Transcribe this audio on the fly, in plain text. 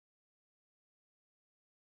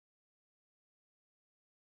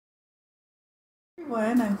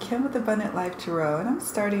Everyone, I'm Kim with Abundant Life Tarot, and I'm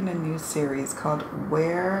starting a new series called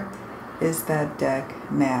Where is That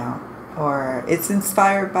Deck Now? Or it's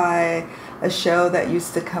inspired by a show that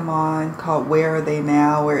used to come on called Where Are They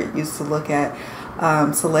Now? Where it used to look at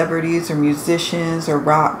celebrities or musicians or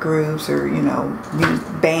rock groups or,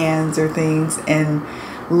 bands or things and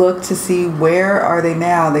look to see where are they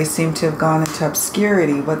now. They seem to have gone into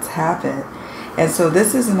obscurity. What's happened? And so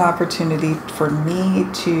this is an opportunity for me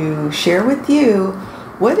to share with you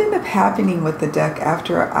what ended up happening with the deck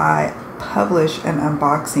after I published an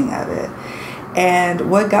unboxing of it. And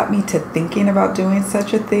what got me to thinking about doing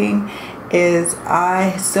such a thing is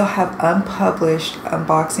I still have unpublished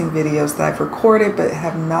unboxing videos that I've recorded but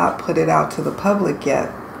have not put it out to the public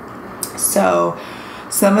yet. So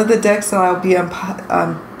some of the decks that I'll be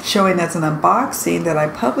showing as an unboxing that I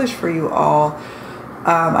published for you all,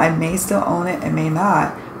 I may still own it and may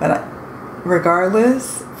not, but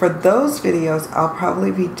regardless, for those videos I'll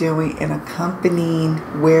probably be doing an accompanying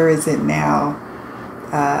Where Is It Now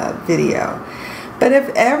video. But if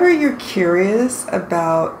ever you're curious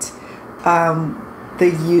about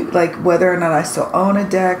whether or not I still own a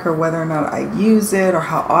deck or whether or not I use it or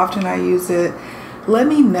how often I use it, let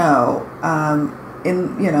me know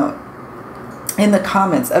in the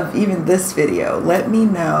comments of even this video. Let me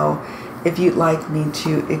know if you'd like me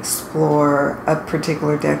to explore a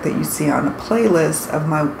particular deck that you see on a playlist of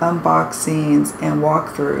my unboxings and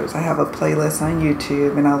walkthroughs. I have a playlist on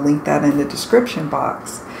YouTube and I'll link that in the description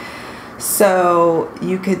box. So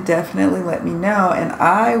you could definitely let me know, and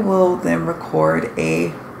I will then record a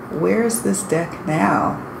Where's This Deck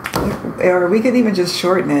Now? Or we could even just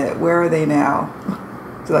shorten it, Where Are They Now?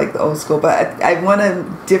 Like the old school, but I want to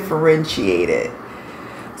differentiate it.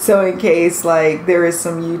 So in case like there is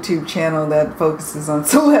some YouTube channel that focuses on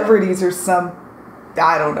celebrities or some,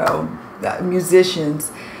 I don't know,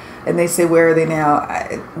 musicians, and they say, where are they now?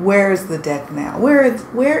 Where's the deck now?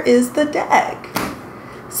 Where is the deck?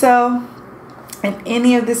 So if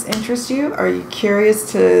any of this interests you, are you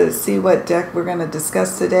curious to see what deck we're going to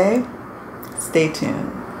discuss today? Stay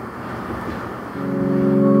tuned.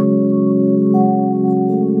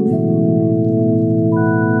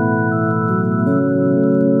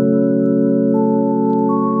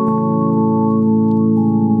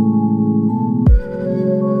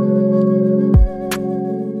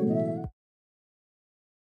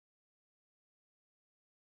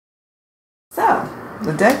 So,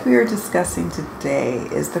 the deck we are discussing today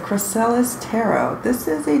is the Chrysalis Tarot. This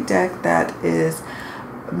is a deck that is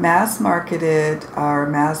mass market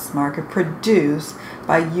produced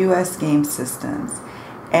by US Game Systems.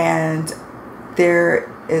 And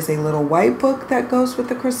there is a little white book that goes with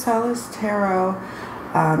the Chrysalis Tarot,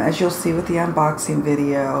 as you'll see with the unboxing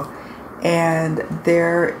video. And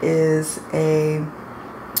there is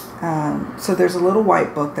so there's a little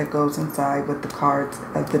white book that goes inside with the cards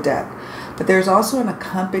of the deck. But there's also an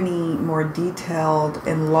accompanying, more detailed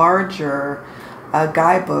and larger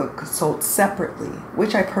guidebook sold separately,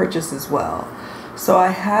 which I purchased as well. So I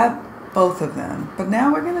have both of them. But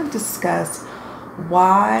now we're going to discuss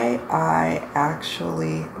why I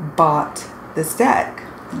actually bought this deck.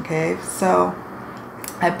 Okay, so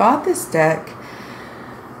I bought this deck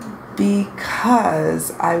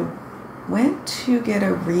because I went to get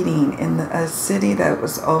a reading in a city that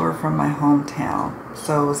was over from my hometown.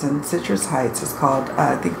 So it was in Citrus Heights. It's called,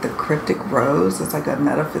 I think, the Cryptic Rose. It's like a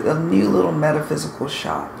new little metaphysical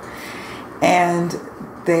shop. And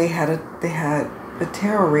they had a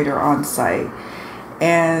tarot reader on site.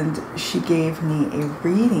 And she gave me a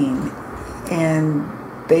reading. And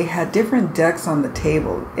they had different decks on the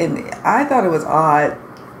table. And I thought it was odd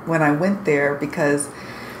when I went there because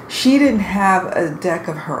she didn't have a deck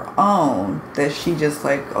of her own that she just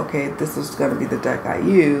like, okay, this is going to be the deck I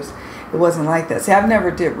use. It wasn't like that. See, I've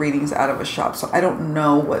never did readings out of a shop, so I don't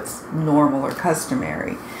know what's normal or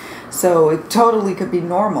customary. So it totally could be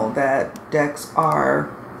normal that decks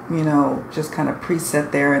are, just kind of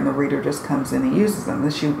preset there and the reader just comes in and uses them.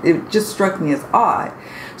 It just struck me as odd.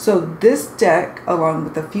 So this deck, along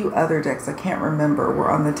with a few other decks, I can't remember,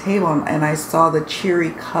 were on the table, and I saw the cheery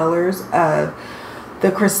colors of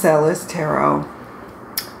the Chrysalis Tarot,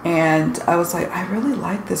 and I was like, I really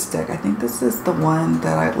like this deck. I think this is the one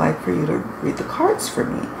that I'd like for you to read the cards for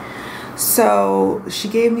me. So she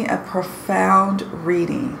gave me a profound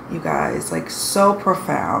reading, you guys, like so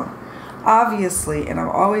profound. Obviously, and I'm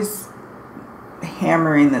always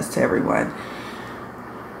hammering this to everyone,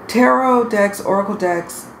 tarot decks, oracle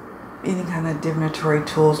decks, any kind of divinatory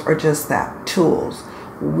tools are just that, tools.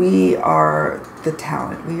 we are the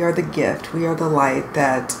talent, we are the gift, we are the light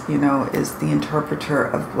that, you know, is the interpreter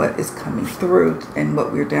of what is coming through and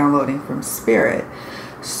what we're downloading from spirit.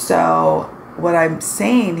 So what I'm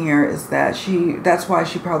saying here is that that's why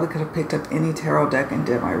she probably could have picked up any tarot deck and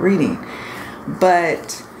did my reading.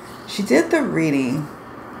 But she did the reading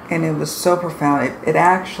and it was so profound. It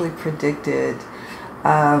actually predicted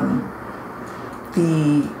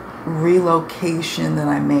the relocation that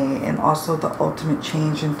I made, and also the ultimate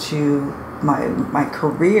change into my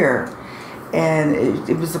career. And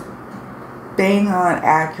it was a bang on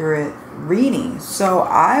accurate reading. So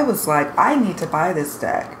I was like, I need to buy this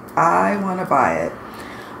deck. I want to buy it.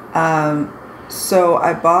 So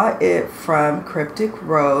I bought it from Cryptic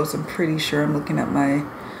Rose. I'm pretty sure, I'm looking at my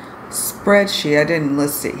spreadsheet. I didn't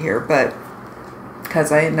list it here, but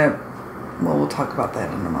because I ended up, well, we'll talk about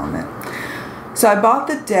that in a moment. So I bought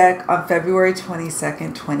the deck on February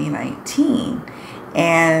 22nd, 2019.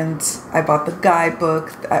 And I bought the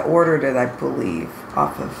guidebook. I ordered it, I believe,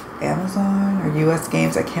 off of Amazon or US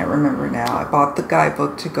Games. I can't remember now. I bought the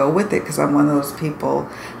guidebook to go with it because I'm one of those people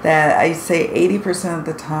that I say 80% of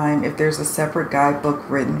the time, if there's a separate guidebook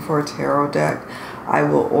written for a tarot deck, I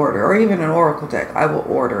will order, or even an oracle deck, I will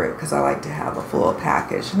order it because I like to have a full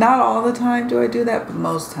package. Not all the time do I do that, but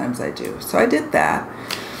most times I do. So I did that.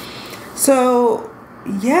 So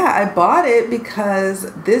yeah, I bought it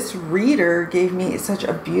because this reader gave me such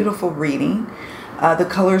a beautiful reading. The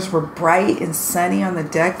colors were bright and sunny on the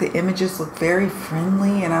deck. The images looked very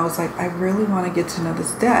friendly. And I was like, I really want to get to know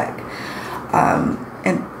this deck.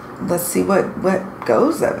 And let's see what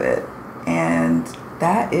goes of it. And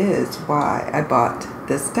that is why I bought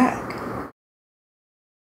this deck.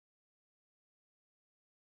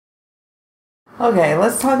 Okay,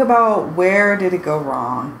 let's talk about where did it go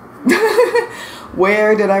wrong.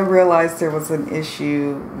 Where did I realize there was an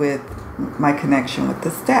issue with my connection with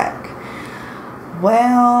this deck?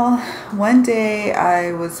 Well, one day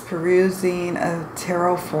I was perusing a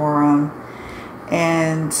tarot forum,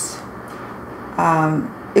 and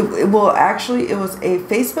it was a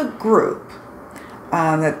Facebook group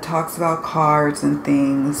that talks about cards and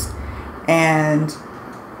things, and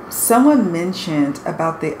someone mentioned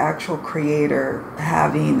about the actual creator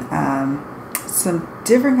having some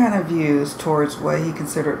different kind of views towards what he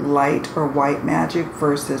considered light or white magic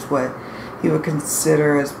versus what he would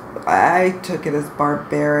consider as, I took it as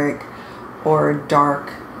barbaric or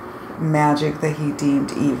dark magic that he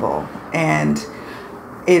deemed evil. And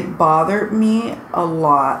it bothered me a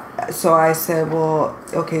lot. So I said, well,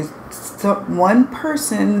 okay, so one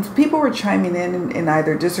person, people were chiming in and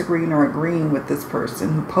either disagreeing or agreeing with this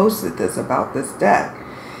person who posted this about this deck.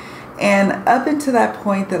 And up until that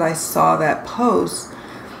point that I saw that post,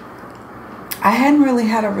 I hadn't really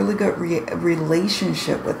had a really good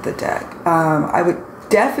relationship with the deck. I would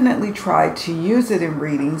definitely try to use it in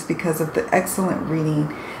readings because of the excellent reading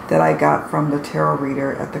that I got from the tarot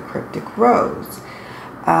reader at the Cryptic Rose.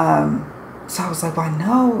 So I was like, well, I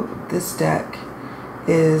know this deck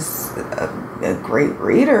is a great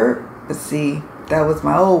reader. But see, that was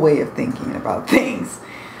my old way of thinking about things.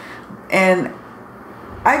 And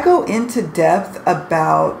I go into depth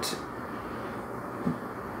about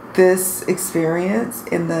this experience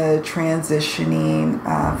in the transitioning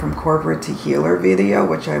from corporate to healer video,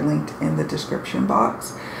 which I linked in the description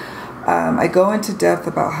box. I go into depth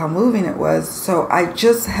about how moving it was. So I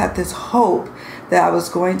just had this hope that I was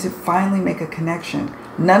going to finally make a connection.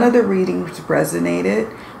 None of the readings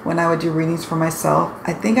resonated when I would do readings for myself.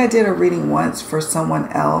 I think I did a reading once for someone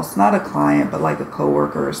else, not a client, but like a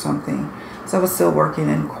coworker or something. So I was still working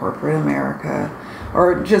in corporate America,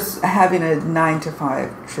 or just having a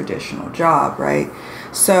 9-to-5 traditional job, right?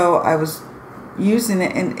 So I was using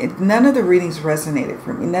it, and none of the readings resonated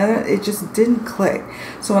for me. It just didn't click.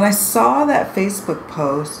 So when I saw that Facebook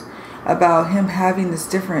post about him having this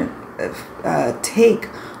different take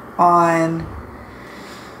on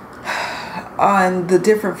the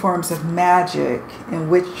different forms of magic, in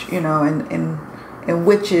which, you know, and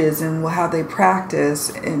witches and how they practice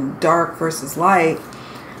in dark versus light,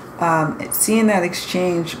 seeing that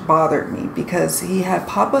exchange bothered me because he had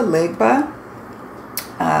Papa Legba,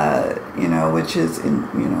 you know, which is in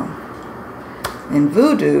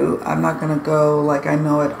voodoo. I'm not going to go like I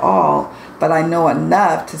know it all, but I know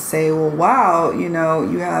enough to say, well, wow, you know,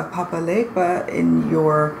 you have Papa Legba in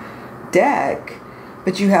your deck,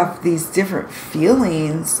 but you have these different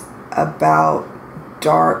feelings about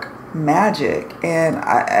dark magic. And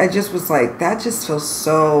I just was like, that just feels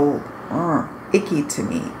so icky to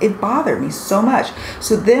me. It bothered me so much.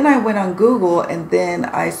 So then I went on Google, and then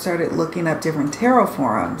I started looking up different tarot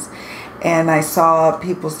forums. And I saw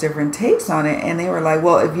people's different takes on it, and they were like,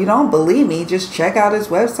 well, if you don't believe me, just check out his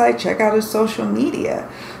website, check out his social media.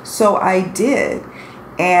 So I did.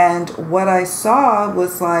 And what I saw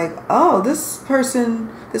was like, oh, this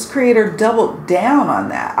person, this creator doubled down on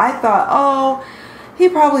that. I thought, oh, he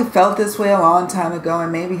probably felt this way a long time ago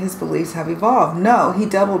and maybe his beliefs have evolved. No, he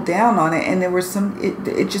doubled down on it, and there were some,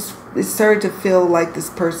 it started to feel like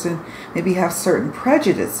this person maybe have certain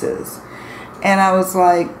prejudices. And I was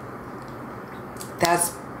like,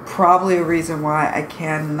 that's probably a reason why I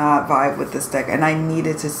cannot vibe with this deck. And I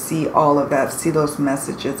needed to see all of that, see those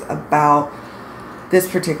messages about this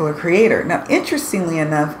particular creator. Now, interestingly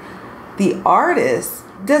enough, the artist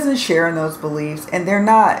doesn't share in those beliefs, and they're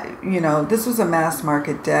not, you know, this was a mass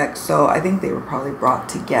market deck, so I think they were probably brought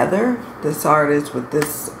together, this artist with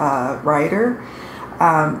this writer.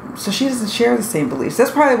 So she doesn't share the same beliefs.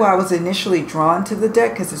 That's probably why I was initially drawn to the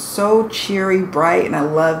deck, because it's so cheery, bright, and I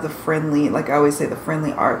love the friendly, like I always say, the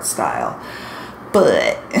friendly art style.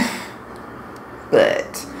 But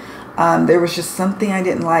there was just something I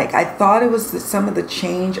didn't like. I thought it was some of the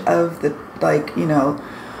change of the, like, you know,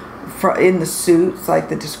 in the suits, like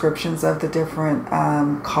the descriptions of the different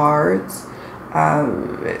cards.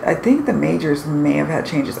 I think the majors may have had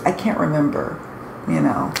changes. I can't remember, you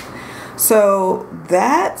know. So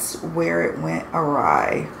that's where it went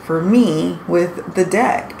awry for me with the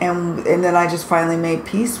deck. And then I just finally made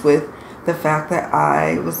peace with the fact that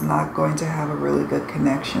I was not going to have a really good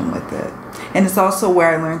connection with it. And it's also where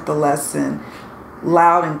I learned the lesson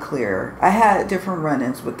loud and clear. I had different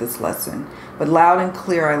run-ins with this lesson, but loud and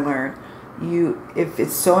clear I learned, if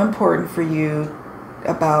it's so important for you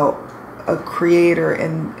about a creator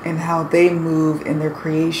and how they move in their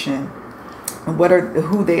creation, and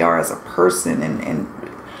who they are as a person, and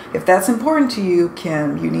if that's important to you,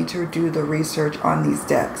 Kim, you need to do the research on these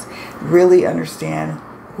decks. Really understand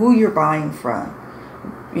who you're buying from.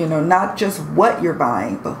 You know, not just what you're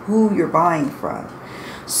buying, but who you're buying from.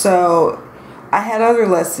 So I had other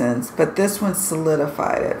lessons, but this one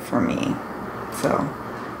solidified it for me. So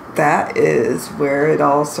that is where it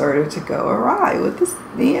all started to go awry with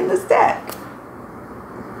me and this deck.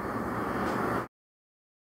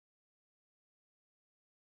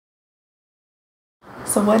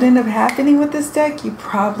 So what ended up happening with this deck? You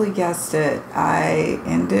probably guessed it. I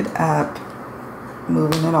ended up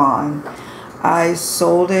moving it on. I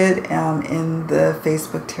sold it in the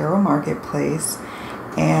Facebook Tarot Marketplace,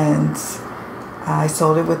 and I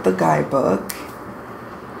sold it with the guidebook,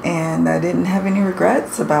 and I didn't have any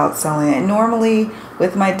regrets about selling it. And normally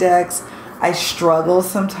with my decks, I struggle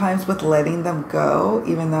sometimes with letting them go,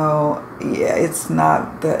 even though, yeah, it's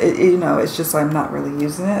not you know, it's just I'm not really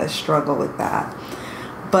using it. I struggle with that.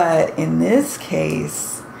 But in this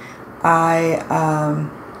case, I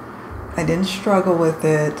didn't struggle with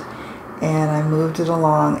it, and I moved it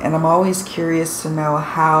along. And I'm always curious to know,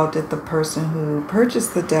 how did the person who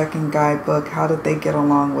purchased the deck and guidebook, how did they get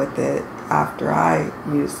along with it after I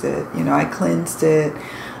used it? You know, I cleansed it,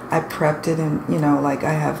 I prepped it, and, you know, like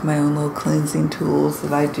I have my own little cleansing tools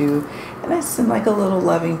that I do, and I send like a little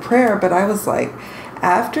loving prayer. But I was like,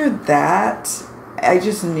 after that, I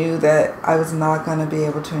just knew that I was not going to be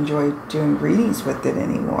able to enjoy doing readings with it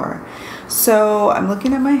anymore. So I'm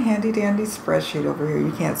looking at my handy dandy spreadsheet over here.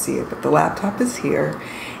 You can't see it, but the laptop is here.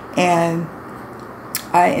 And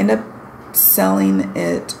I end up selling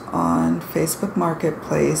it on Facebook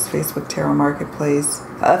Marketplace, Facebook Tarot Marketplace,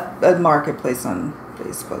 a marketplace on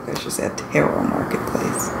Facebook, I should say, a tarot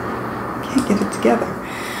marketplace. Can't get it together.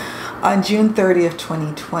 On June 30th,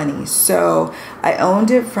 2020. So I owned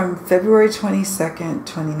it from February 22nd,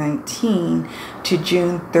 2019 to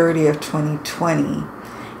June 30th, 2020.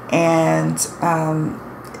 And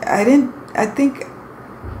I think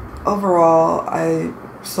overall I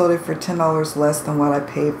sold it for $10 less than what I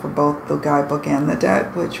paid for both the guidebook and the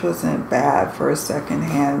deck, which wasn't bad for a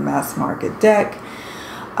secondhand mass market deck.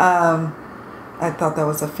 I thought that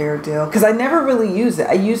was a fair deal, because I never really used it.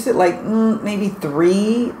 I used it like maybe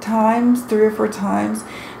 3 or 4 times.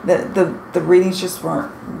 The readings just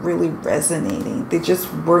weren't really resonating. They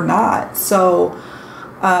just were not. So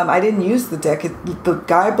I didn't use the deck. The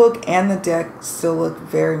guidebook and the deck still look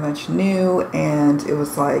very much new, and it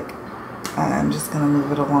was like, I'm just going to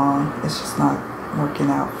move it along. It's just not working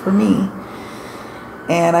out for me.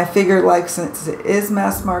 And I figured, like, since it is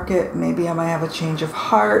mass market, maybe I might have a change of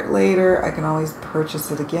heart later. I can always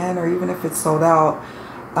purchase it again, or even if it's sold out.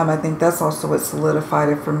 I think that's also what solidified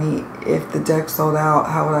it for me. If the deck sold out,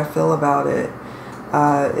 how would I feel about it?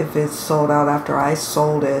 If it's sold out after I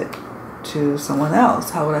sold it to someone else,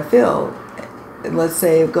 how would I feel? Let's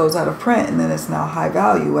say it goes out of print and then it's now high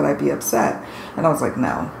value. Would I be upset? And I was like,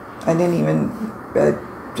 no. I didn't even,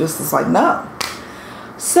 just was like, no.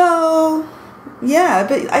 So, yeah,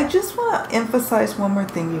 but I just want to emphasize one more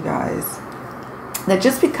thing, you guys. That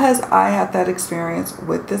just because I had that experience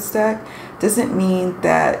with this deck doesn't mean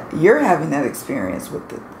that you're having that experience with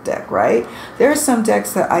the deck, right? There are some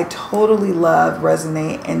decks that I totally love,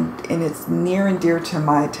 resonate, and it's near and dear to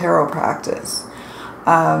my tarot practice,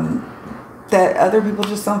 that other people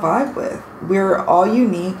just don't vibe with. We're all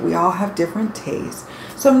unique. We all have different tastes.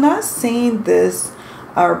 So I'm not saying this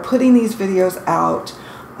or putting these videos out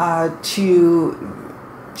to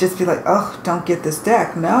just be like, oh, don't get this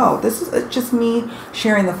deck. No, this is just me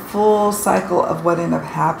sharing the full cycle of what ended up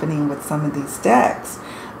happening with some of these decks.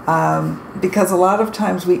 Because a lot of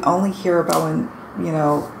times we only hear about when, you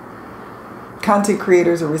know, content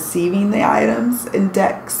creators are receiving the items in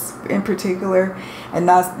decks in particular, and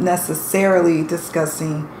not necessarily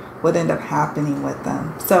discussing what ended up happening with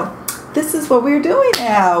them. So this is what we're doing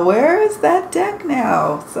now. Where is that deck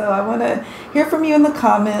now? So I want to hear from you in the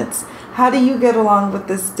comments. How do you get along with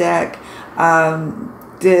this deck?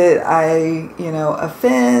 Did I, you know,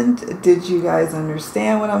 offend? Did you guys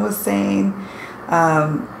understand what I was saying?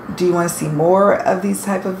 Do you want to see more of these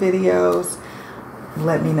type of videos?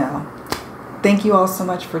 Let me know. Thank you all so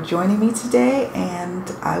much for joining me today, and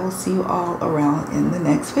I will see you all around in the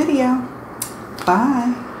next video.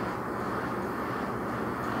 Bye.